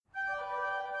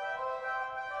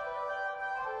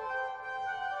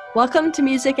Welcome to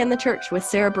Music and the Church with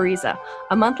Sarah Bariza,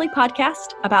 a monthly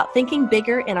podcast about thinking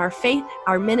bigger in our faith,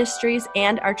 our ministries,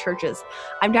 and our churches.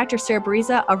 I'm Dr. Sarah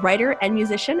Bariza, a writer and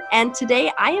musician, and today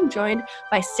I am joined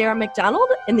by Sarah McDonald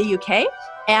in the UK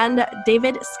and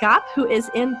David Skop, who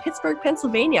is in Pittsburgh,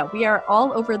 Pennsylvania. We are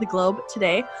all over the globe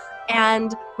today,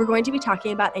 and we're going to be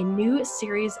talking about a new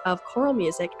series of choral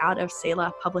music out of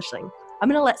Selah Publishing. I'm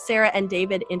going to let Sarah and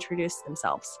David introduce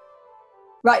themselves.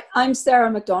 Right, I'm Sarah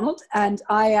McDonald, and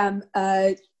I am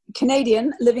a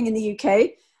Canadian living in the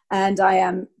UK, and I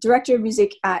am Director of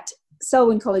Music at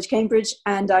Selwyn College, Cambridge,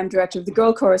 and I'm Director of the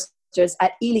Girl Choristers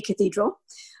at Ely Cathedral.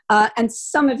 And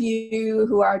some of you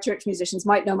who are church musicians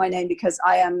might know my name because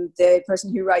I am the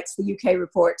person who writes the UK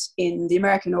report in the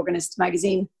American Organist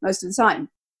magazine most of the time.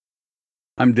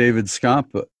 I'm David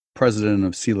Skop, President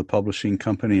of Selah Publishing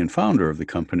Company and founder of the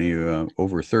company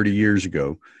over 30 years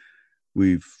ago.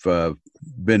 We've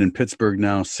been in Pittsburgh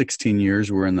now 16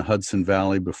 years. We're in the Hudson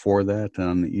Valley before that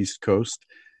on the East Coast.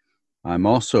 I'm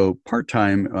also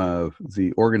part-time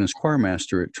the organist choir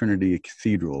master at Trinity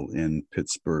Cathedral in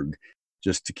Pittsburgh,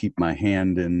 just to keep my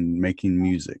hand in making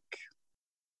music.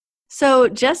 So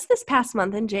just this past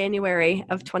month in January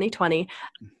of 2020,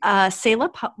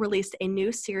 Selah released a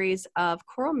new series of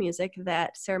choral music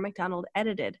that Sarah McDonald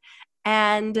edited.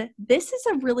 And this is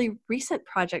a really recent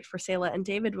project for Selah. And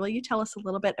David, will you tell us a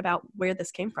little bit about where this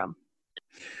came from?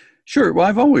 Sure. Well,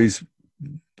 I've always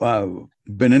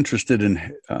been interested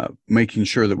in making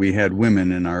sure that we had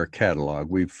women in our catalog.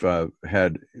 We've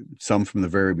had some from the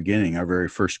very beginning. Our very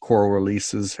first choral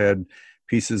releases had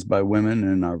pieces by women,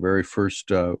 and our very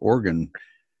first organ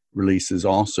releases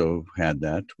also had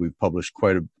that. We've published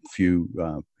quite a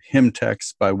few hymn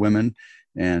texts by women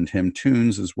and hymn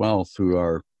tunes as well through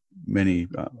our many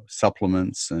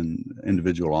supplements and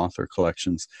individual author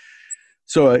collections.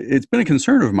 So it's been a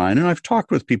concern of mine, and I've talked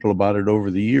with people about it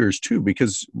over the years too,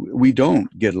 because we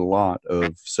don't get a lot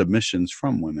of submissions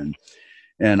from women.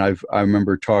 And I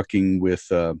remember talking with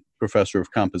a professor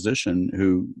of composition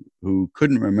who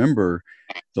couldn't remember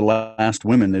the last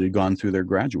women that had gone through their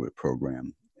graduate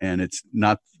program. And it's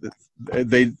not,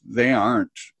 they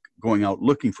aren't going out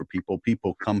looking for people.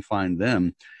 People come find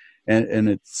them. And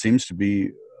it seems to be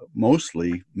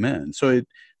mostly men. So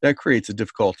that creates a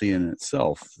difficulty in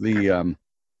itself.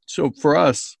 So for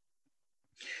us,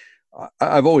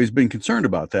 I've always been concerned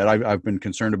about that. I've been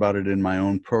concerned about it in my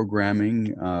own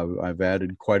programming. I've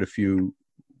added quite a few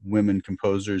women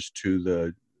composers to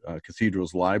the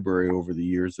cathedral's library over the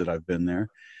years that I've been there.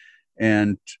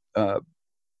 And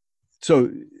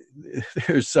so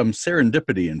there's some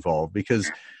serendipity involved,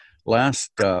 because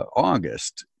last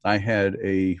August, I had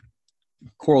a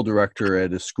choral director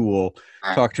at a school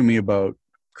talk to me about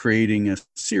creating a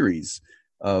series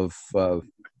of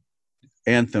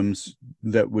anthems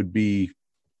that would be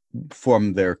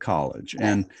from their college.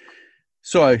 And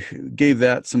so I gave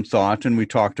that some thought, and we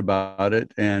talked about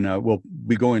it, and we'll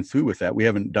be going through with that. We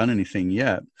haven't done anything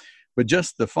yet, but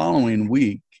just the following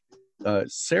week,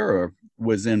 Sarah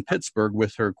was in Pittsburgh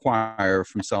with her choir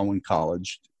from Selwyn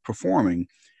College performing,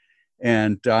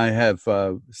 and I have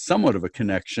somewhat of a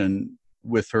connection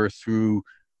with her through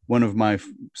one of my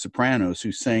sopranos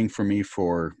who sang for me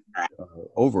for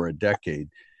over a decade,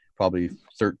 probably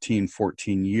 13,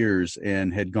 14 years,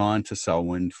 and had gone to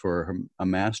Selwyn for a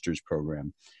master's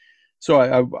program. So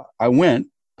I went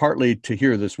partly to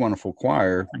hear this wonderful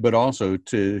choir, but also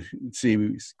to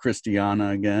see Christiana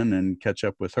again and catch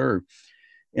up with her.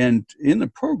 And in the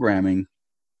programming,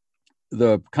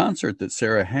 the concert that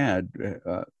Sarah had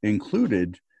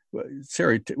included,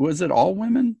 Sarah, was it all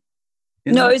women?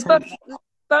 No, it's about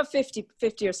 50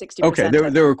 or 60%. Okay,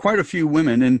 there were quite a few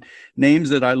women and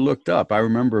names that I looked up. I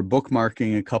remember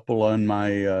bookmarking a couple on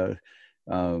my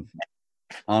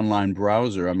online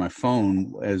browser on my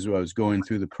phone as I was going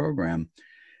through the program.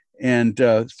 And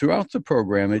throughout the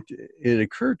program, it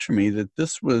occurred to me that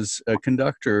this was a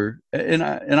conductor, and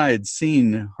I had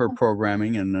seen her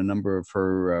programming and a number of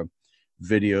her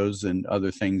videos and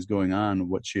other things going on,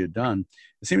 what she had done.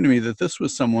 It seemed to me that this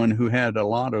was someone who had a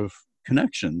lot of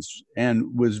connections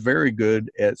and was very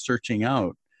good at searching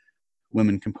out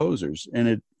women composers. And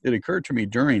it occurred to me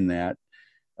during that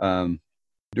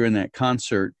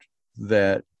concert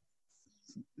that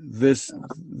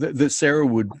that Sarah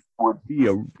would be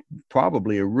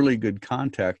probably a really good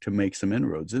contact to make some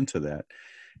inroads into that.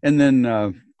 And then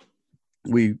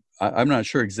I'm not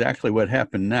sure exactly what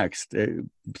happened next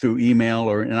through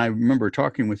email, and I remember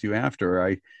talking with you after.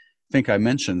 I think I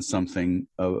mentioned something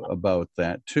about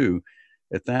that too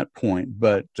at that point.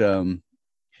 But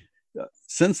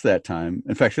since that time,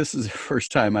 in fact, this is the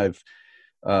first time I've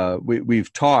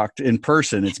we've talked in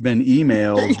person. It's been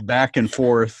emails back and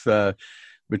forth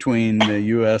between the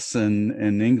U.S.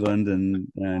 and England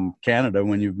and Canada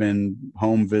when you've been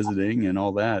home visiting and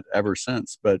all that ever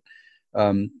since. But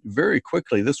very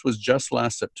quickly, this was just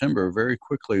last September, very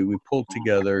quickly we pulled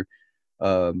together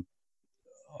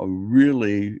a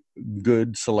really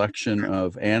good selection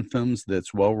of anthems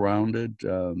that's well-rounded,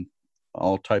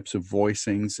 all types of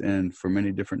voicings and for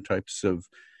many different types of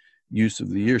use of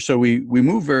the year. So we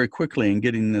moved very quickly in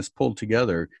getting this pulled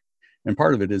together. And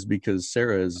part of it is because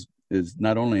Sarah is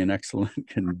not only an excellent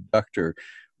conductor,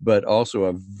 but also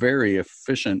a very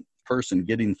efficient person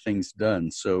getting things done.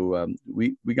 So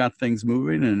we got things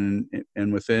moving,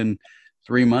 and within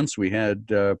 3 months we had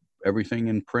everything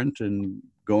in print and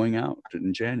going out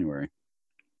in January.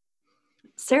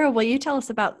 Sarah, will you tell us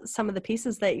about some of the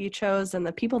pieces that you chose and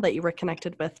the people that you were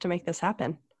connected with to make this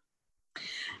happen?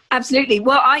 Absolutely.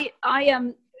 Well,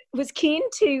 I was keen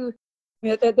to,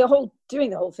 doing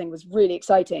the whole thing was really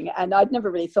exciting, and I'd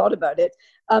never really thought about it.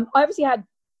 I obviously had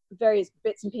various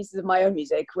bits and pieces of my own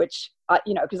music, which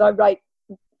because I write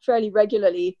fairly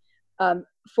regularly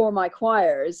for my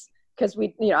choirs, because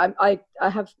I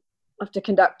have to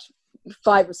conduct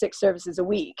 5 or 6 services a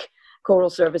week,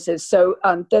 choral services. So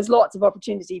there's lots of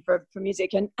opportunity for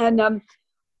music, and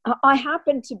I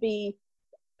happen to be,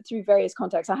 through various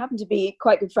contacts, I happen to be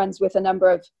quite good friends with a number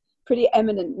of pretty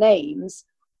eminent names,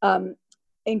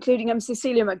 including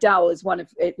Cecilia McDowell is one of,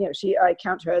 I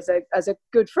count her as a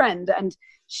good friend, and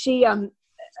she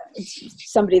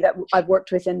somebody that I've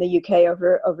worked with in the UK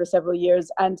over several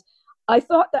years. And I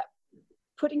thought that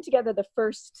putting together the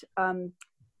first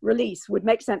release would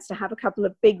make sense to have a couple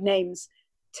of big names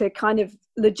to kind of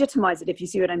legitimize it, if you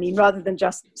see what I mean, rather than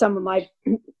just some of my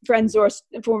friends or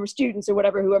former students or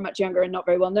whatever who are much younger and not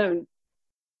very well known.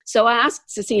 So I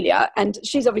asked Cecilia, and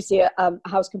she's obviously a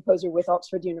house composer with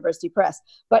Oxford University Press,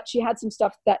 but she had some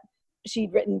stuff that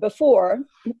she'd written before.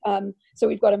 So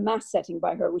we've got a mass setting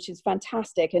by her, which is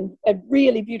fantastic and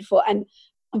really beautiful and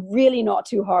really not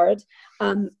too hard,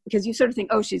 because you sort of think,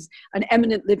 oh, she's an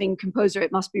eminent living composer,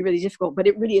 it must be really difficult, but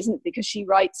it really isn't, because she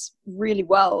writes really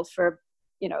well for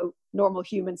normal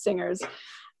human singers.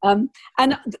 And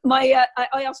I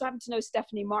also happen to know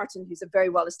Stephanie Martin, who's a very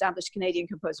well-established Canadian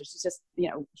composer. She's just,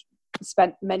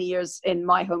 spent many years in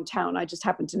my hometown. I just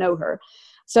happen to know her.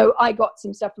 So I got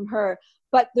some stuff from her.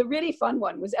 But the really fun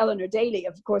one was Eleanor Daly,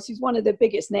 of course, who's one of the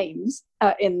biggest names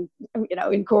in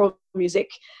choral music.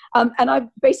 And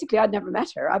I'd never met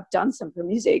her. I've done some of her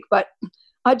music, but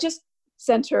I just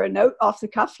sent her a note off the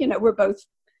cuff. We're both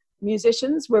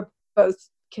musicians. We're both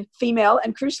female,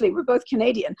 and crucially, we're both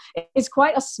Canadian. It's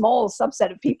quite a small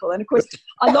subset of people. And of course,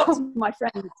 a lot of my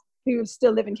friends who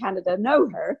still live in Canada know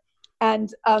her.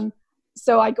 And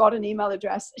so I got an email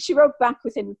address. She wrote back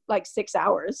within like 6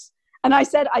 hours. And I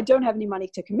said, I don't have any money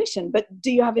to commission, but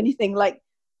do you have anything like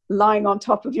lying on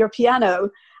top of your piano?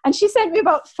 And she sent me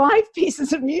about 5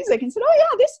 pieces of music and said, oh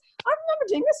yeah, I remember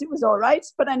doing this. It was all right,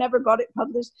 but I never got it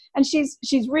published. And she's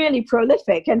really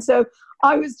prolific. And so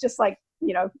I was just like,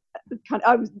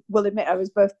 I will admit I was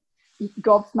both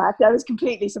gobsmacked. I was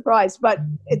completely surprised, but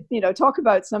talk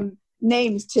about some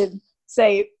names to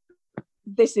say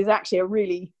this is actually a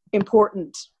really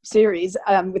important series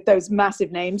with those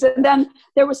massive names. And then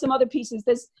there were some other pieces.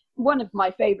 There's one of my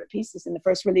favorite pieces in the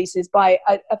first release is by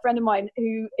a friend of mine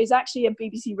who is actually a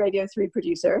BBC Radio 3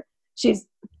 producer. She's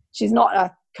not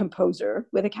a composer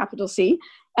with a capital C,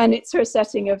 and it's her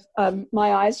setting of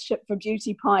My Eyes Ship for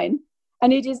Beauty Pine.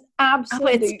 And it is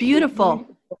absolutely it's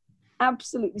beautiful.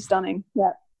 Absolutely stunning.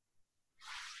 Yeah.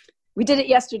 We did it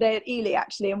yesterday at Ely,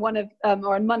 actually, and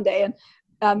or on Monday,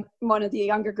 and one of the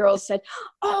younger girls said,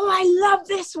 oh, I love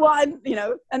this one,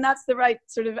 and that's the right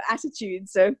sort of attitude.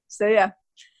 So yeah.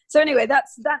 So anyway,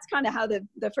 that's kind of how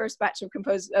the first batch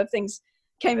of things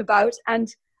came about.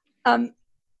 And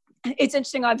it's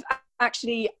interesting. I've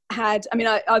actually had,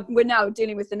 we're now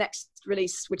dealing with the next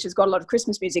release, which has got a lot of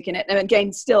Christmas music in it. And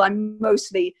again, still, I'm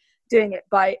mostly doing it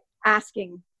by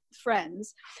asking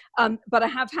friends. But I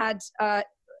have had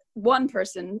one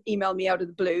person email me out of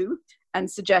the blue and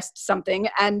suggest something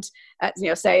and,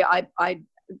 say, I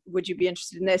would you be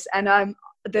interested in this? And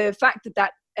the fact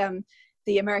that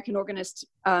the American Organist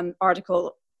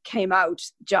article came out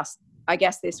just, I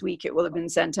guess this week it will have been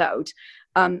sent out.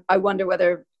 I wonder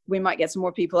whether we might get some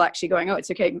more people actually going, oh,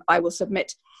 it's okay, I will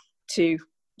submit to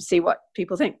see what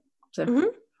people think.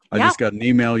 So I just got an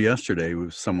email yesterday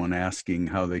with someone asking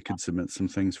how they could submit some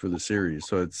things for the series.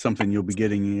 So it's something you'll be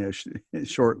getting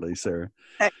shortly, Sarah.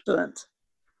 Excellent.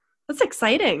 That's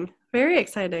exciting. Very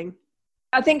exciting.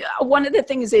 I think one of the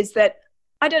things is that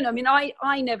I don't know. I mean,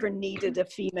 I never needed a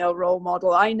female role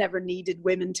model. I never needed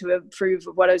women to approve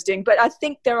of what I was doing. But I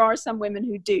think there are some women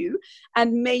who do.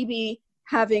 And maybe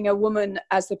having a woman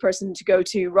as the person to go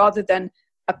to rather than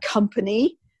a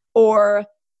company, or,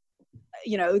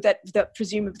 you know, that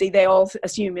presumably they all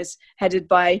assume is headed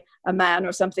by a man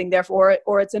or something, therefore,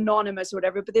 or it's anonymous or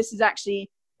whatever. But this is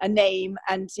actually a name.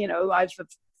 And, you know, I've a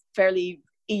fairly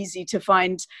easy to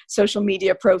find social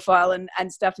media profile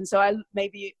and stuff. And so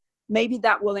maybe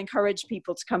that will encourage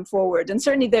people to come forward. And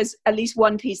certainly there's at least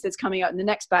one piece that's coming out in the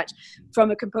next batch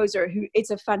from a composer who, it's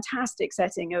a fantastic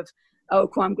setting of O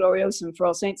Quam Gloriosum for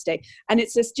All Saints Day. And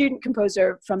it's a student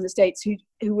composer from the States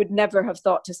who would never have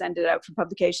thought to send it out for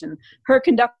publication. Her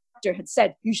conductor had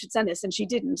said, you should send this, and she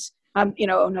didn't. You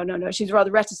know, oh, no, she's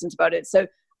rather reticent about it. So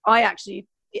I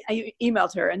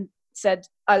emailed her and said,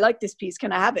 I like this piece,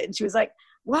 can I have it? And she was like,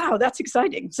 wow, that's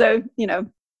exciting. So, you know.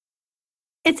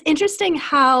 It's interesting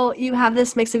how you have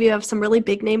this mix of, you have some really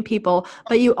big name people,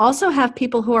 but you also have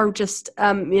people who are just,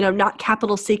 not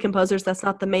capital C composers. That's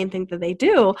not the main thing that they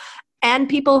do. And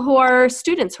people who are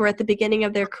students who are at the beginning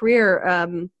of their career,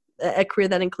 a career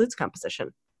that includes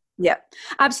composition. Yeah,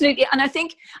 absolutely. And I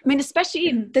think,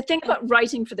 especially the thing about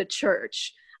writing for the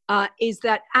church is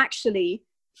that actually,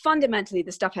 fundamentally,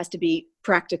 the stuff has to be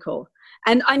practical.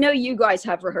 And I know you guys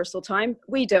have rehearsal time.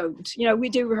 We don't. You know, we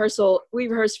rehearse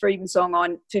for Evensong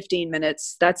on 15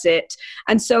 minutes. That's it.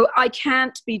 And so I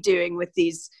can't be doing with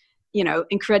these, you know,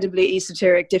 incredibly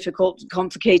esoteric, difficult,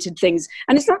 complicated things.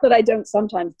 And it's not that I don't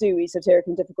sometimes do esoteric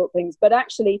and difficult things, but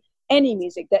actually any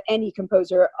music that any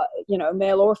composer,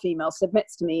 male or female,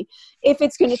 submits to me, if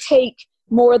it's going to take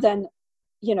more than,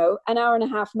 you know, an hour and a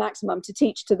half maximum to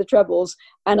teach to the trebles,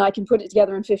 and I can put it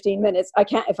together in 15 minutes.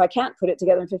 If I can't put it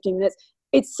together in 15 minutes,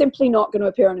 it's simply not going to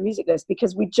appear on a music list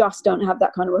because we just don't have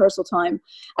that kind of rehearsal time.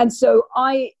 And so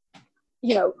I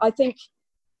think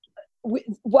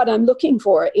what I'm looking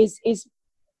for is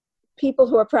people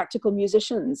who are practical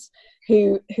musicians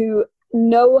who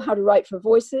know how to write for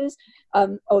voices.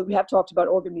 We have talked about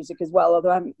organ music as well,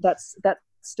 although that's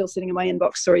still sitting in my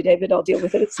inbox. Sorry, David, I'll deal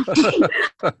with it.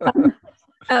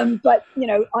 But you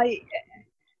know,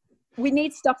 we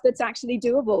need stuff that's actually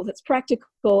doable, that's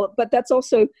practical, but that's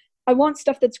also, I want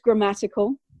stuff that's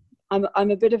grammatical.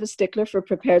 I'm a bit of a stickler for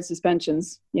prepared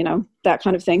suspensions, you know, that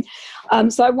kind of thing.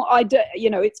 So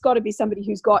it's got to be somebody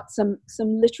who's got some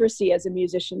literacy as a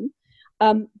musician,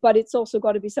 but it's also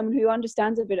got to be someone who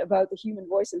understands a bit about the human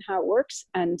voice and how it works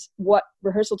and what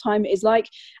rehearsal time is like.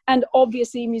 And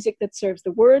obviously music that serves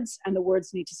the words, and the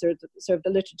words need to serve the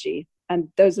liturgy. And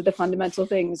those are the fundamental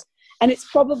things. And it's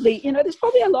probably, you know, there's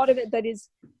probably a lot of it that is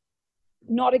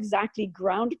not exactly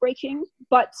groundbreaking,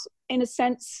 but in a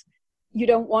sense, you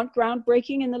don't want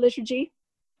groundbreaking in the liturgy.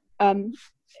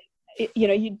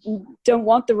 You don't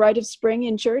want the Rite of Spring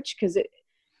in church because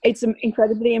it's an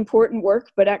incredibly important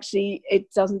work, but actually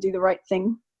it doesn't do the right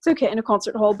thing. It's okay in a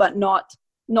concert hall, but not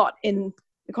in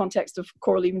the context of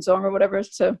choral evensong or whatever.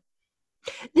 So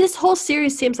this whole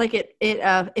series seems like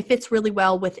it fits really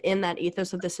well within that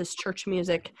ethos of this is church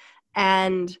music.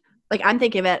 And like, I'm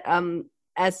thinking of it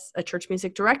as a church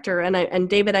music director, and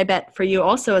David, I bet for you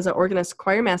also as an organist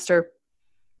choir master,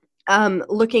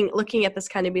 looking at this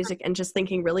kind of music and just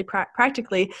thinking really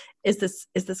practically, is this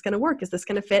going to work? Is this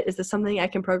going to fit? Is this something I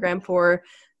can program for a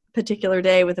particular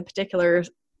day with a particular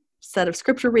set of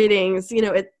scripture readings? You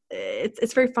know,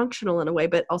 it's very functional in a way,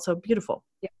 but also beautiful.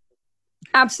 Yeah,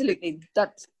 absolutely.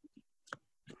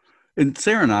 And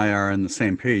Sarah and I are on the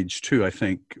same page too. I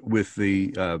think with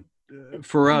the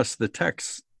for us, the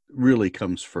text really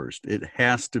comes first. It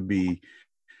has to be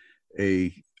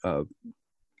a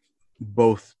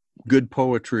both good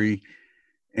poetry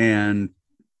and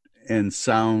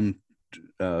sound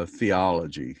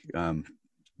theology.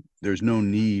 There's no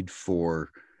need for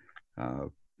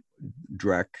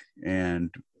dreck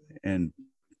and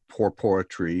poor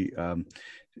poetry.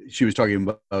 She was talking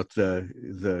about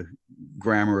the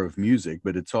grammar of music,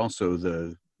 but it's also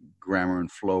the grammar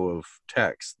and flow of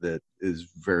text that is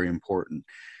very important.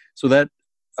 So that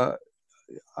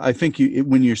I think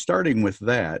when you're starting with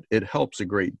that, it helps a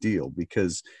great deal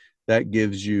because that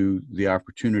gives you the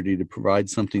opportunity to provide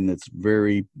something that's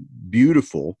very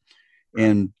beautiful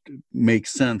and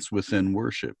makes sense within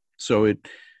worship. So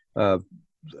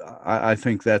I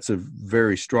think that's a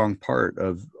very strong part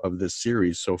of this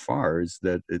series so far, is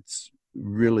that it's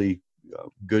really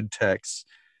good texts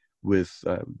with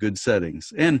good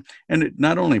settings, and it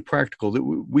not only practical. That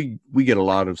we get a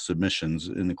lot of submissions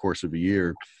in the course of a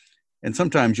year, and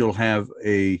sometimes you'll have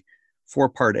a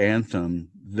 4-part anthem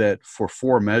that for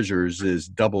 4 measures is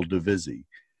double divisi,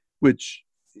 which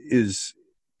is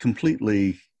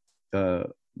completely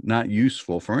not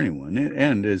useful for anyone.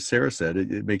 And as Sarah said,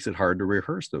 it makes it hard to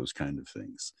rehearse those kind of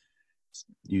things.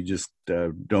 You just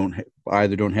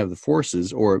either don't have the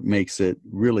forces, or it makes it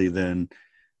really then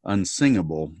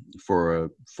unsingable for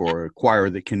a choir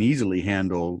that can easily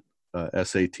handle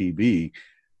SATB,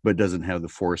 but doesn't have the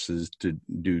forces to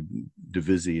do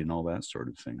divisi and all that sort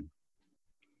of thing.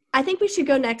 I think we should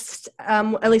go next.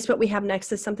 At least what we have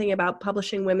next is something about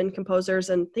publishing women composers,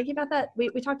 and thinking about that. We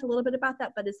talked a little bit about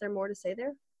that, but is there more to say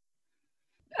there?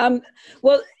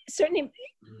 Well, certainly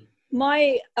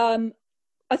I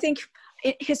think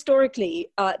historically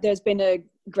there's been a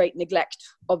great neglect,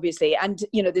 obviously, and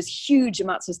there's huge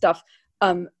amounts of stuff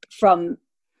from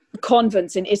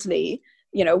convents in Italy,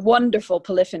 wonderful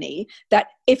polyphony, that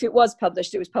if it was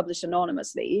published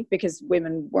anonymously because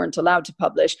women weren't allowed to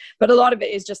publish. But a lot of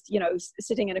it is just,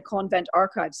 sitting in a convent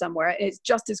archive somewhere. It's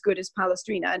just as good as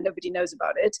Palestrina, and nobody knows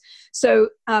about it. So,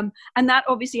 and that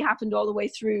obviously happened all the way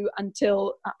through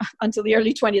until the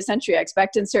early 20th century, I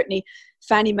expect. And certainly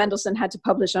Fanny Mendelssohn had to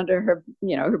publish under her,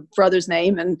 her brother's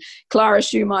name, and Clara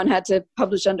Schumann had to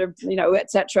publish under,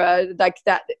 etc. Like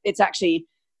that. It's actually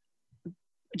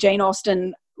Jane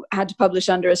Austen had to publish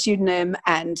under a pseudonym,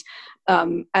 and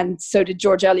so did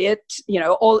George Eliot.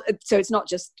 So it's not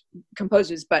just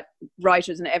composers but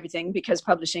writers and everything, because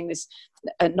publishing is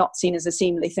not seen as a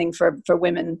seemly thing for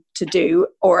women to do,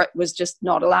 or it was just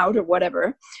not allowed, or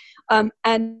whatever.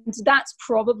 And that's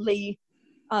probably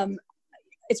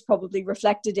it's probably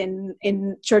reflected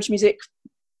in church music,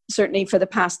 certainly for the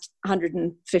past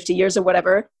 150 years or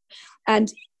whatever.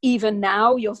 And even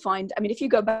now you'll find, if you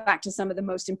go back to some of the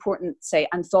most important, say,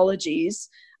 anthologies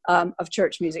of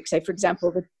church music, say, for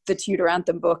example, the Tudor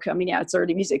Anthem book, it's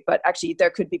early music, but actually there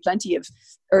could be plenty of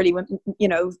early,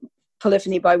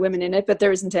 polyphony by women in it, but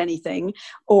there isn't anything.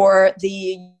 Or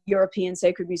the European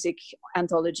Sacred Music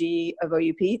Anthology of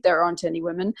OUP, there aren't any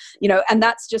women, and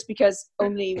that's just because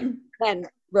only men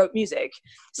wrote music.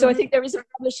 So I think there is a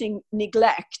publishing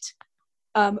neglect,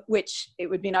 which it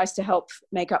would be nice to help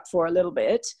make up for a little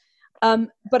bit.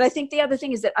 But I think the other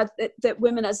thing is that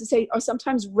women, as I say, are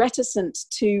sometimes reticent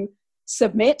to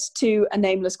submit to a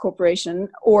nameless corporation,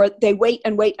 or they wait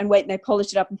and wait and wait, and they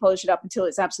polish it up until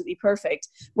it's absolutely perfect.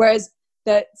 Whereas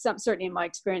certainly in my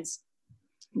experience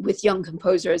with young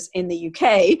composers in the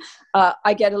UK,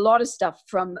 I get a lot of stuff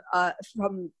from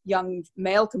young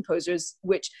male composers,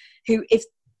 who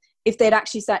if they'd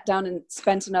actually sat down and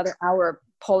spent another hour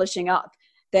polishing up,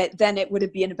 then it would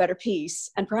have been a better piece.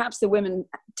 And perhaps the women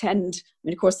tend,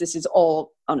 of course this is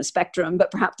all on a spectrum, but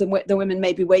perhaps the women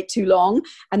maybe wait too long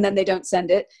and then they don't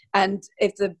send it. And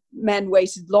if the men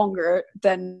waited longer,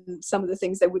 then some of the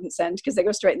things they wouldn't send, because they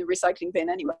go straight in the recycling bin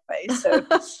anyway. So,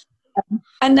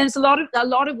 and there's a lot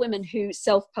of women who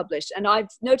self-publish. And I've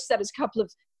noticed that there's a couple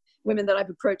of women that I've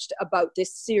approached about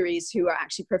this series who are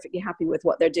actually perfectly happy with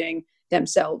what they're doing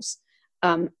themselves.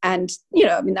 And,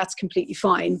 that's completely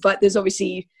fine. But there's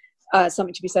obviously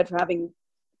something to be said for having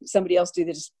somebody else do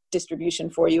the distribution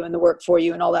for you and the work for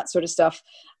you and all that sort of stuff.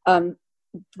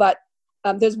 But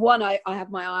there's one I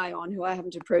have my eye on who I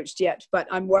haven't approached yet, but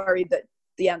I'm worried that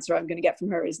the answer I'm going to get from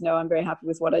her is no, I'm very happy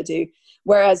with what I do.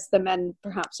 Whereas the men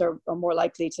perhaps are more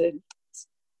likely to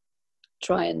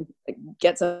try and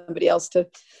get somebody else to,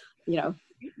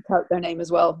 tout their name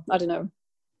as well. I don't know.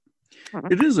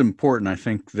 It is important, I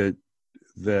think, that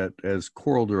as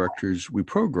choral directors, we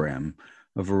program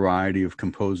a variety of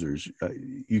composers.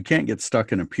 You can't get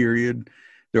stuck in a period.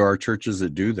 There are churches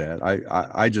that do that.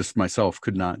 I just myself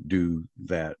could not do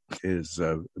that as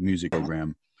a music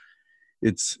program.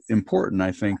 It's important,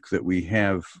 I think, that we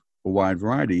have a wide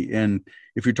variety. And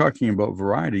if you're talking about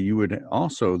variety, you would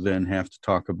also then have to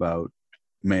talk about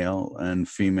male and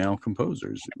female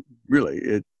composers.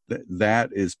 Really, that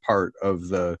is part of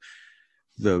the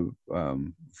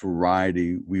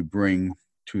variety we bring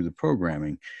to the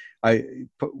programming.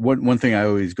 One thing I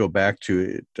always go back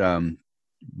to it.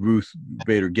 Ruth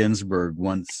Bader Ginsburg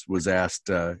once was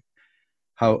asked,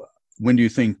 when do you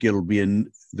think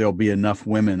there'll be enough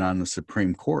women on the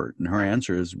Supreme Court? And her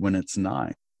answer is when it's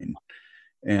 9.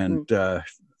 And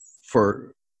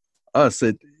for us,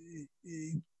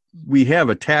 we have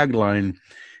a tagline,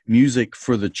 music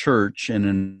for the church, and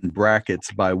in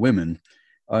brackets by women,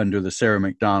 under the Sarah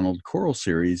McDonald Choral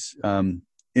Series,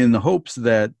 in the hopes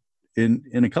that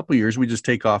in a couple of years we just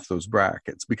take off those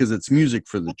brackets, because it's music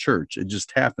for the church. It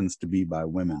just happens to be by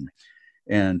women,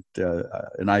 and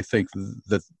I think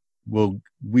that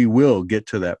we will get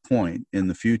to that point in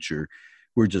the future.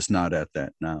 We're just not at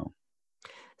that now.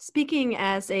 Speaking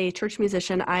as a church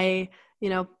musician, I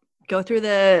go through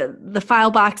the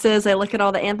file boxes. I look at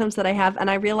all the anthems that I have, and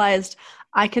I realized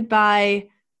I could buy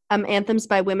anthems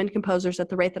by women composers at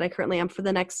the rate that I currently am for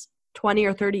the next 20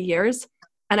 or 30 years.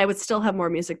 And I would still have more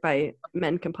music by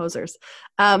men composers.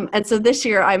 And so this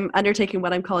year I'm undertaking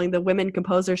what I'm calling the Women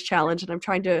Composers Challenge. And I'm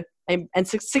trying to, and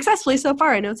successfully so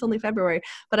far, I know it's only February,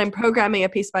 but I'm programming a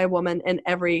piece by a woman in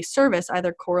every service,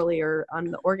 either chorally or on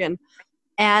the organ.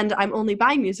 And I'm only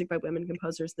buying music by women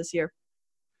composers this year.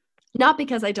 Not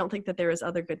because I don't think that there is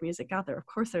other good music out there. Of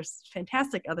course, there's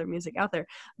fantastic other music out there,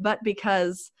 but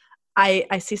because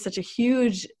I see such a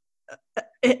huge,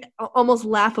 almost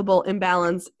laughable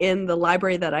imbalance in the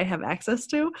library that I have access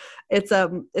to. It's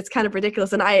kind of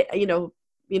ridiculous. And I,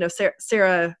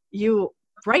 Sarah, you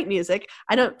write music.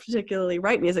 I don't particularly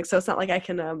write music, so it's not like I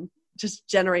can just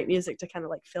generate music to kind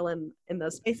of like fill in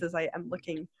those spaces. I am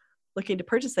looking to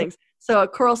purchase things. So a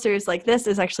choral series like this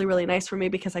is actually really nice for me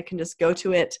because I can just go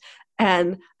to it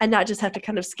and not just have to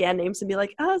kind of scan names and be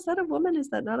like, oh, is that a woman? Is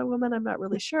that not a woman? I'm not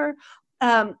really sure.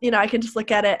 I can just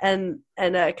look at it and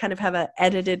kind of have an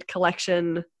edited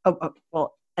collection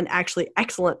an actually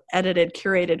excellent edited,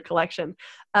 curated collection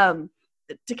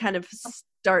to kind of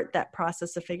start that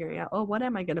process of figuring out, oh, what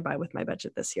am I going to buy with my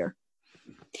budget this year?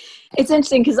 It's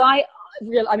interesting because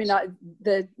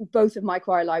both of my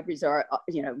choir libraries are,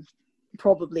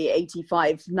 probably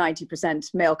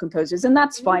 85-90% male composers, and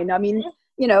that's fine. I mean,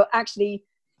 actually,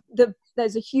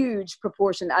 there's a huge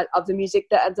proportion of the music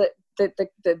that the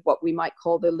what we might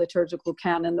call the liturgical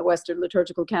canon, the Western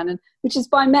liturgical canon, which is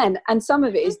by men, and some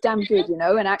of it is damn good,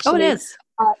 and actually, it is.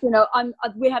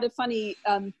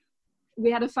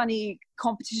 We had a funny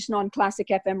competition on Classic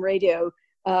FM radio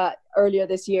earlier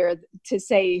this year to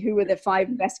say who were the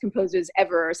 5 best composers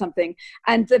ever or something,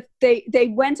 and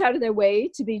they went out of their way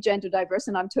to be gender diverse,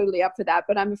 and I'm totally up for that,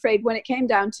 but I'm afraid when it came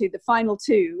down to the final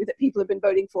 2 that people have been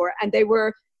voting for, and they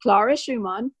were Clara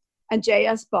Schumann and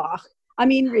J.S. Bach. I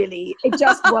mean, really, it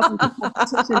just wasn't a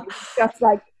competition. It was just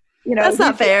like, that's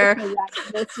not fair.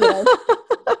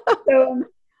 So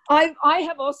I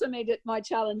have also made it my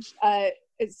challenge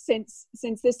since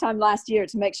this time last year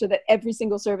to make sure that every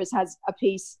single service has a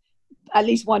piece, at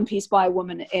least one piece by a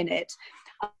woman in it.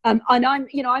 And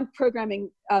I'm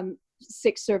programming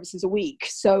 6 services a week,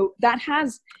 so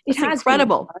that's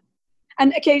incredible.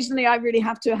 And occasionally I really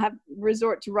have to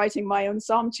resort to writing my own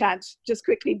psalm chant, just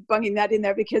quickly bunging that in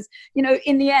there because,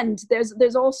 in the end,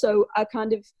 there's also a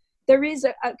kind of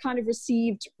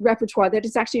received repertoire that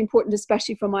is actually important,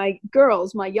 especially for my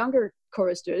girls, my younger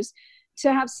choristers,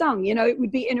 to have sung. It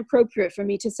would be inappropriate for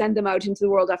me to send them out into the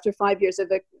world after 5 years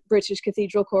of a British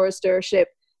cathedral choristership,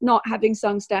 not having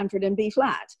sung Stanford in B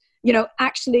flat.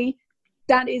 Actually,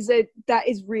 that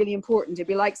is really important. It'd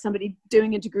be like somebody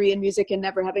doing a degree in music and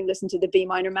never having listened to the B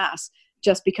minor mass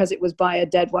just because it was by a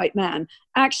dead white man.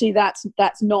 Actually, that's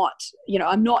not,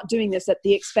 I'm not doing this at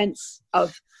the expense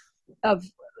of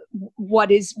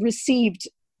what is received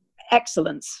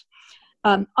excellence.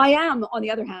 I am, on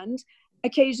the other hand,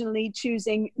 occasionally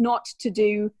choosing not to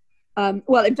do,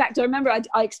 in fact, I remember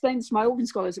I explained to my organ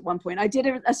scholars at one point, I did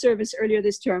a service earlier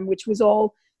this term, which was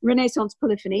all Renaissance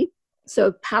polyphony.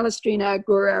 So Palestrina,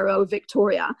 Guerrero,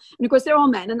 Victoria. And of course, they're all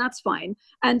men, and that's fine.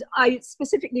 And I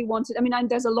specifically wanted,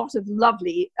 there's a lot of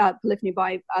lovely polyphony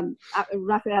by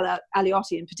Raffaele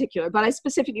Aliotti in particular, but I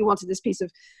specifically wanted this piece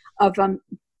of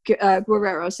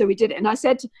Guerrero, so we did it. And I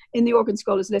said in the organ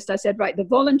scholars list, I said, right, the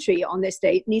voluntary on this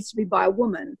date needs to be by a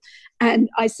woman.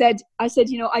 And I said,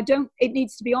 it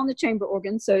needs to be on the chamber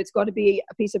organ, so it's got to be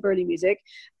a piece of early music.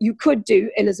 You could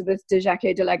do Elizabeth de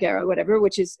Jacquet de la Guerre or whatever,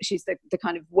 she's the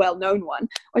kind of well-known one.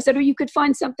 I said, or you could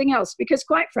find something else, because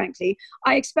quite frankly,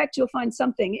 I expect you'll find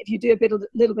something if you do a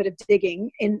little bit of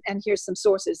digging in, and here's some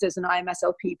sources. There's an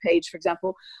IMSLP page, for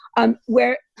example,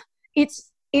 where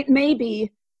it may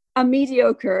be a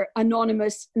mediocre,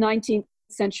 anonymous 19th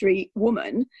century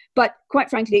woman, but quite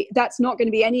frankly, that's not going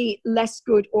to be any less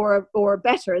good or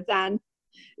better than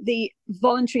the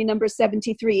voluntary number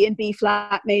 73 in B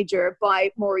flat major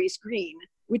by Maurice Green,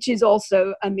 which is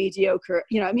also a mediocre,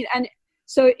 and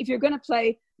so if you're going to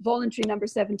play voluntary number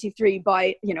 73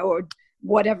 by, or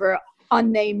whatever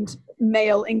unnamed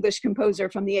male English composer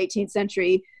from the 18th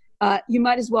century, you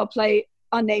might as well play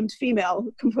unnamed female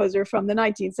composer from the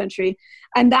 19th century,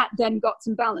 and that then got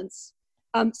some balance.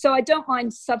 So I don't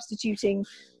mind substituting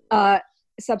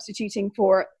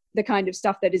for the kind of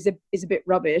stuff that is a bit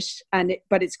rubbish,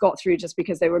 but it's got through just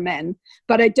because they were men.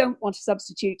 But I don't want to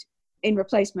substitute in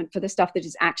replacement for the stuff that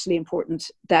is actually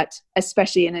important, that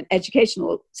especially in an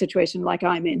educational situation like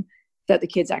I'm in, that the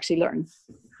kids actually learn.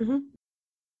 Mm-hmm.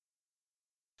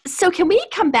 So can we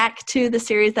come back to the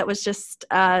series that was just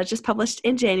published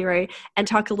in January and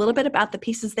talk a little bit about the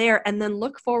pieces there, and then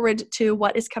look forward to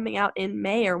what is coming out in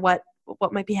May, or what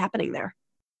might be happening there?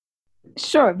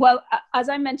 Sure. Well, as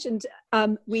I mentioned,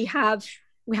 we have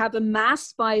a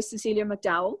mass by Cecilia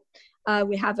McDowell.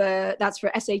 That's for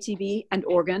SATB and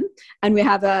organ, and we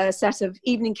have a set of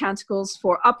evening canticles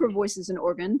for upper voices and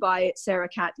organ by Sarah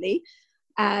Catley,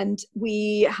 and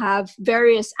we have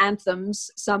various anthems,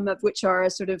 some of which are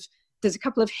there's a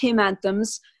couple of hymn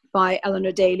anthems by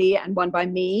Eleanor Daly and one by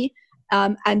me,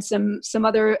 and some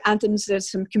other anthems.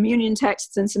 There's some communion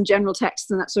texts and some general texts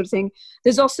and that sort of thing.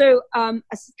 There's also a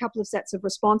couple of sets of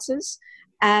responses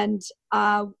and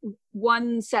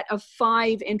one set of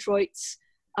 5 introits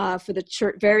for the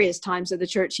church, various times of the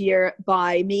church year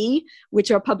by me,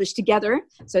 which are published together.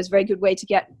 So it's a very good way to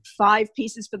get 5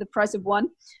 pieces for the price of 1.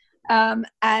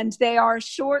 And they are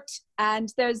short,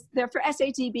 and they're for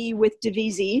SATB with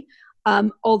Divisi,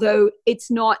 although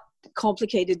it's not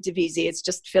complicated Divisi, it's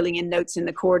just filling in notes in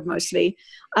the chord mostly.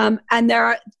 And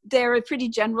they're pretty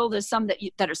general. There's some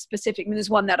that are specific. I mean, there's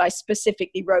one that I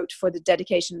specifically wrote for the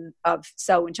dedication of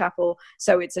Selwyn Chapel,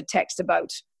 so it's a text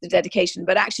about the dedication,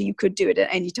 but actually you could do it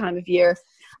at any time of year.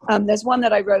 There's one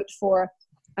that I wrote for,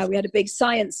 we had a big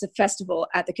science festival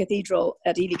at the cathedral,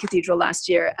 at Ely Cathedral last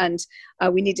year, and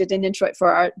we needed an introit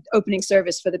for our opening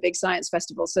service for the big science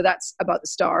festival, so that's about the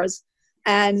stars.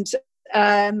 And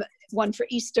one for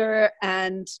Easter,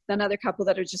 and another couple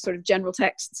that are just sort of general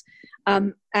texts.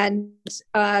 So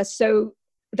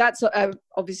that's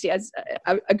obviously as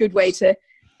a good way to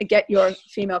get your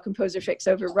female composer fix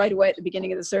over right away at the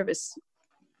beginning of the service.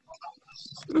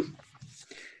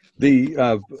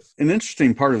 An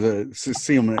interesting part of the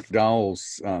Cecile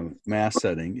McDowell's mass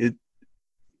setting,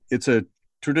 it's a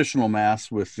traditional mass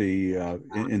with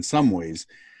in some ways,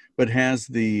 but has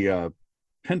the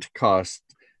Pentecost,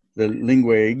 the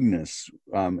Lingua Ignis,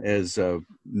 as a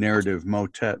narrative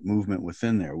motet movement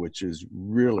within there, which is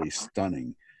really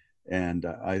stunning, and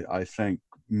I think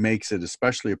makes it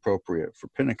especially appropriate for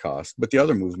Pentecost. But the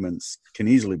other movements can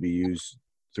easily be used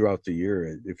throughout the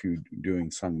year if you're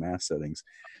doing sung mass settings.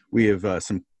 We have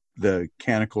the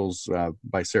canticles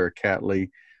by Sarah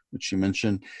Catley, which you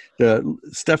mentioned. The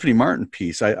Stephanie Martin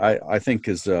piece, I think,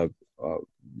 is a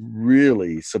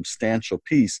really substantial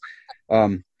piece.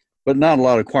 But not a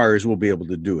lot of choirs will be able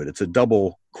to do it. It's a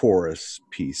double chorus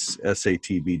piece,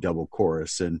 SATB double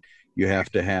chorus, and you have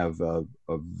to have a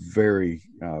very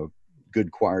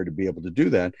good choir to be able to do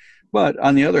that. But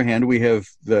on the other hand, we have,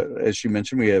 as you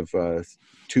mentioned, we have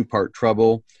 2-part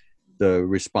treble, the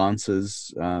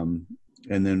responses, and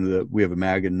then we have a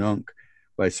Mag and Nunc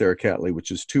by Sarah Catley,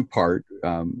 which is 2-part,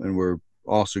 and we're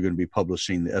also going to be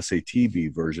publishing the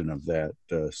SATB version of that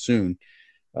soon.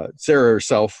 Sarah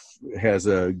herself has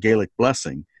a Gaelic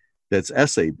blessing that's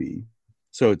SAB,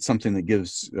 so it's something that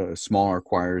gives smaller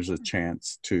choirs a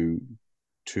chance to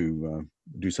do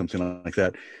something like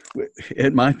that.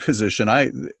 At my position,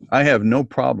 I have no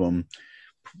problem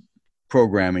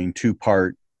programming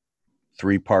 2-part,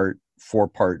 3-part,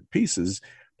 4-part pieces,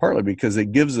 partly because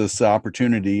it gives us the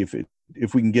opportunity,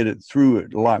 if we can get it through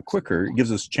it a lot quicker, it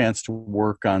gives us a chance to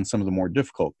work on some of the more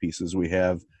difficult pieces we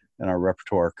have in our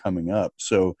repertoire coming up.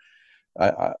 So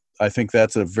I think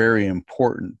that's a very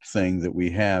important thing that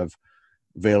we have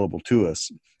available to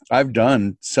us. I've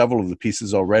done several of the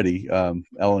pieces already,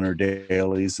 Eleanor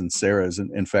Daly's and Sarah's. And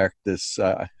in fact,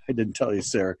 I didn't tell you,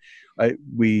 Sarah,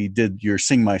 we did your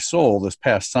Sing My Soul this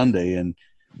past Sunday, and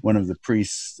one of the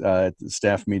priests at the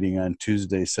staff meeting on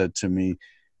Tuesday said to me,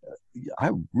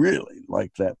 I really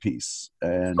like that piece,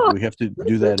 and we have to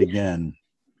do that again.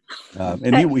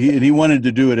 And he wanted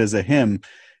to do it as a hymn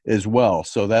as well,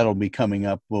 so that'll be coming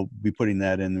up. We'll be putting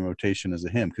that in the rotation as a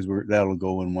hymn, because that'll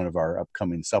go in one of our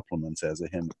upcoming supplements as a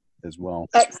hymn as well.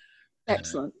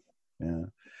 Excellent. Yeah,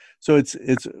 so it's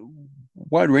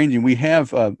wide ranging. We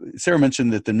have Sarah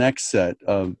mentioned that the next set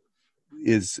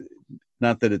is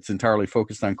not that it's entirely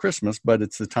focused on Christmas, but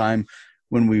it's the time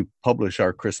when we publish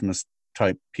our Christmas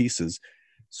type pieces.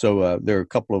 So there are a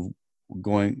couple of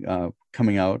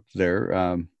coming out there.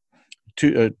 A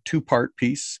 2-part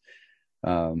piece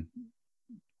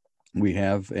we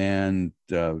have, and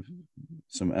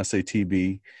some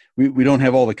SATB. We don't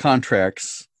have all the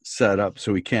contracts set up,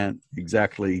 so we can't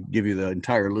exactly give you the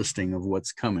entire listing of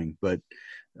what's coming, but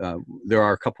there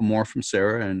are a couple more from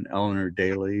Sarah and Eleanor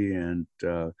Daly, and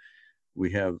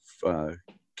we have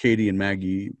Katie and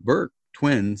Maggie Burke,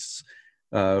 twins,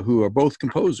 who are both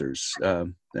composers.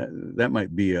 That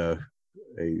might be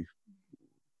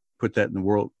put that in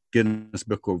the Guinness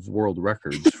Book of World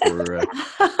Records for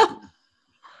the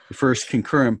first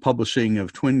concurrent publishing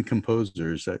of twin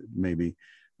composers, maybe.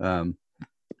 So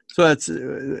that's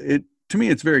it. to me,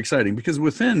 it's very exciting because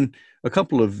within a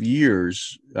couple of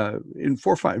years, in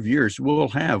 4 or 5 years, we'll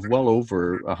have well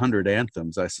over 100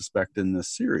 anthems, I suspect, in this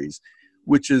series,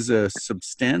 which is a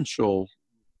substantial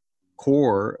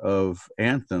core of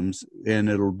anthems, and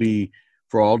it'll be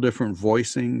for all different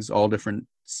voicings, all different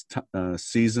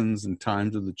seasons and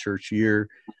times of the church year,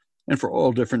 and for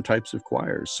all different types of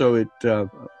choirs. So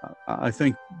I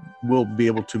think we'll be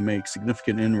able to make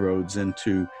significant inroads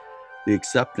into the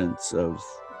acceptance of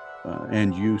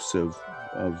and use of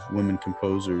women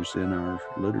composers in our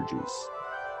liturgies.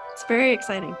 It's very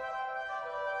exciting.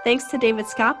 Thanks to David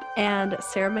Skopp and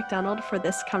Sarah McDonald for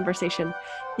this conversation.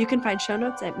 You can find show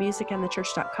notes at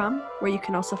musicandthechurch.com, where you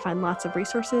can also find lots of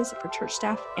resources for church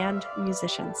staff and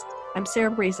musicians. I'm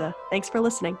Sarah Briza. Thanks for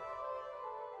listening.